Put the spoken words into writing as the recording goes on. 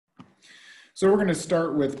So we're going to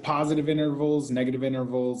start with positive intervals, negative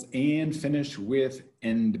intervals, and finish with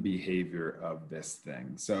end behavior of this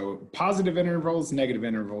thing. So positive intervals, negative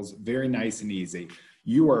intervals, very nice and easy.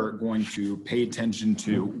 You are going to pay attention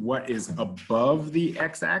to what is above the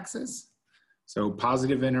x-axis. So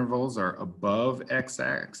positive intervals are above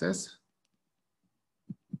x-axis.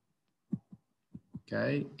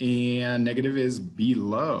 Okay, and negative is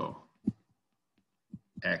below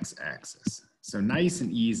x-axis. So nice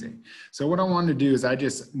and easy. So what I want to do is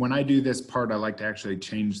when I do this part, I like to actually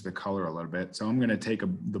change the color a little bit. So I'm going to take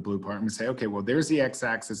the blue part. I'm going to say, okay, well, there's the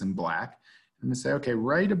x-axis in black. I'm going to say, okay,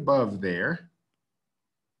 right above there,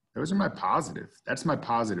 those are my positive. That's my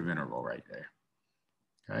positive interval right there.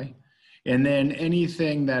 Okay. And then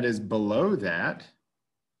anything that is below that,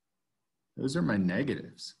 those are my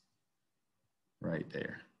negatives right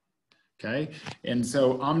there. Okay, and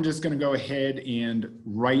so I'm just going to go ahead and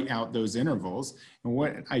write out those intervals. And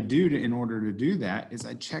what I do in order to do that is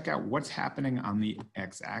I check out what's happening on the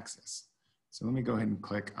x-axis. So let me go ahead and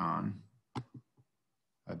click on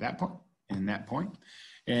that point and that point.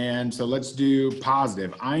 And so let's do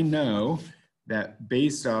positive. I know that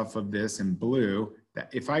based off of this in blue,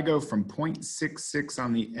 that if I go from 0.66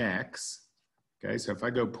 on the x, okay, so if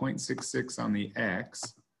I go 0.66 on the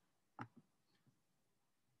x,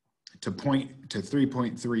 to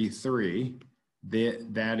 3.33,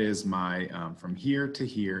 that is my, from here to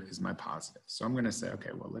here is my positive. So I'm going to say, okay,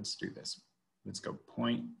 well, let's do this. Let's go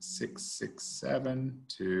 0.667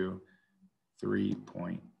 to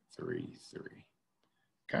 3.33.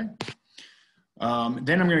 Okay.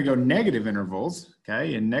 Then I'm going to go negative intervals.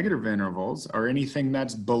 Okay. And negative intervals are anything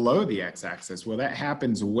that's below the x-axis. Well, that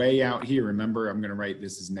happens way out here. Remember, I'm going to write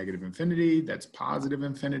this as negative infinity. That's positive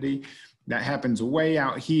infinity. That happens way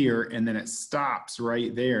out here, and then it stops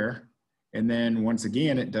right there. And then once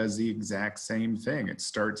again, it does the exact same thing. It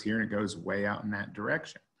starts here and it goes way out in that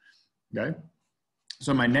direction. Okay.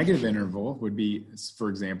 So my negative interval would be, for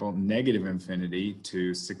example, negative infinity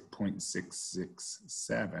to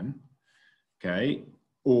 6.667. Okay.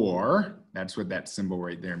 Or that's what that symbol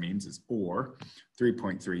right there means, is or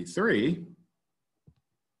 3.33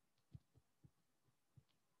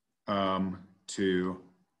 to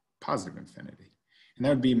positive infinity. And that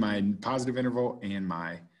would be my positive interval and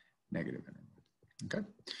my negative interval. Okay.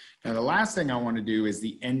 Now the last thing I want to do is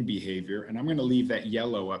the end behavior, and I'm going to leave that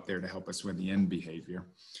yellow up there to help us with the end behavior.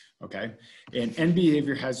 Okay. And end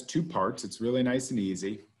behavior has two parts. It's really nice and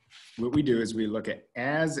easy. What we do is we look at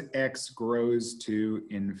as x grows to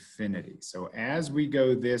infinity. So as we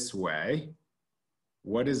go this way,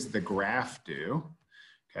 what does the graph do?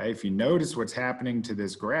 Okay. If you notice what's happening to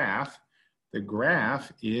this graph, the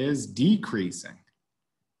graph is decreasing.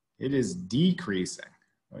 It is decreasing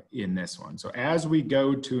in this one. So as we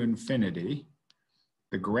go to infinity,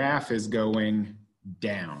 the graph is going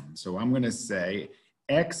down. So I'm going to say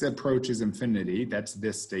x approaches infinity. That's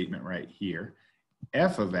this statement right here.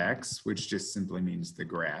 F of x, which just simply means the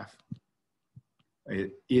graph,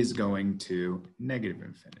 it is going to negative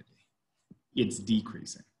infinity. It's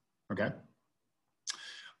decreasing. Okay.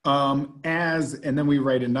 And then we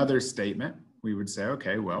write another statement. We would say,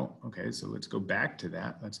 okay, well, okay, so let's go back to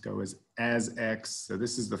that. Let's go as x, so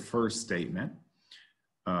this is the first statement,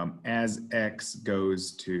 as x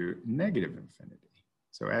goes to negative infinity.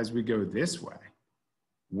 So as we go this way,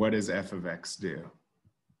 what does f of x do?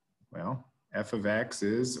 Well, f of x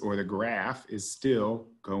is, or the graph is still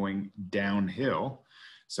going downhill.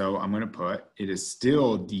 So I'm going to put, it is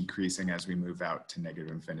still decreasing as we move out to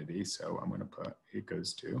negative infinity. So I'm going to put, it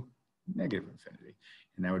goes to negative infinity.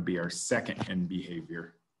 And that would be our second end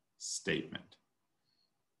behavior statement.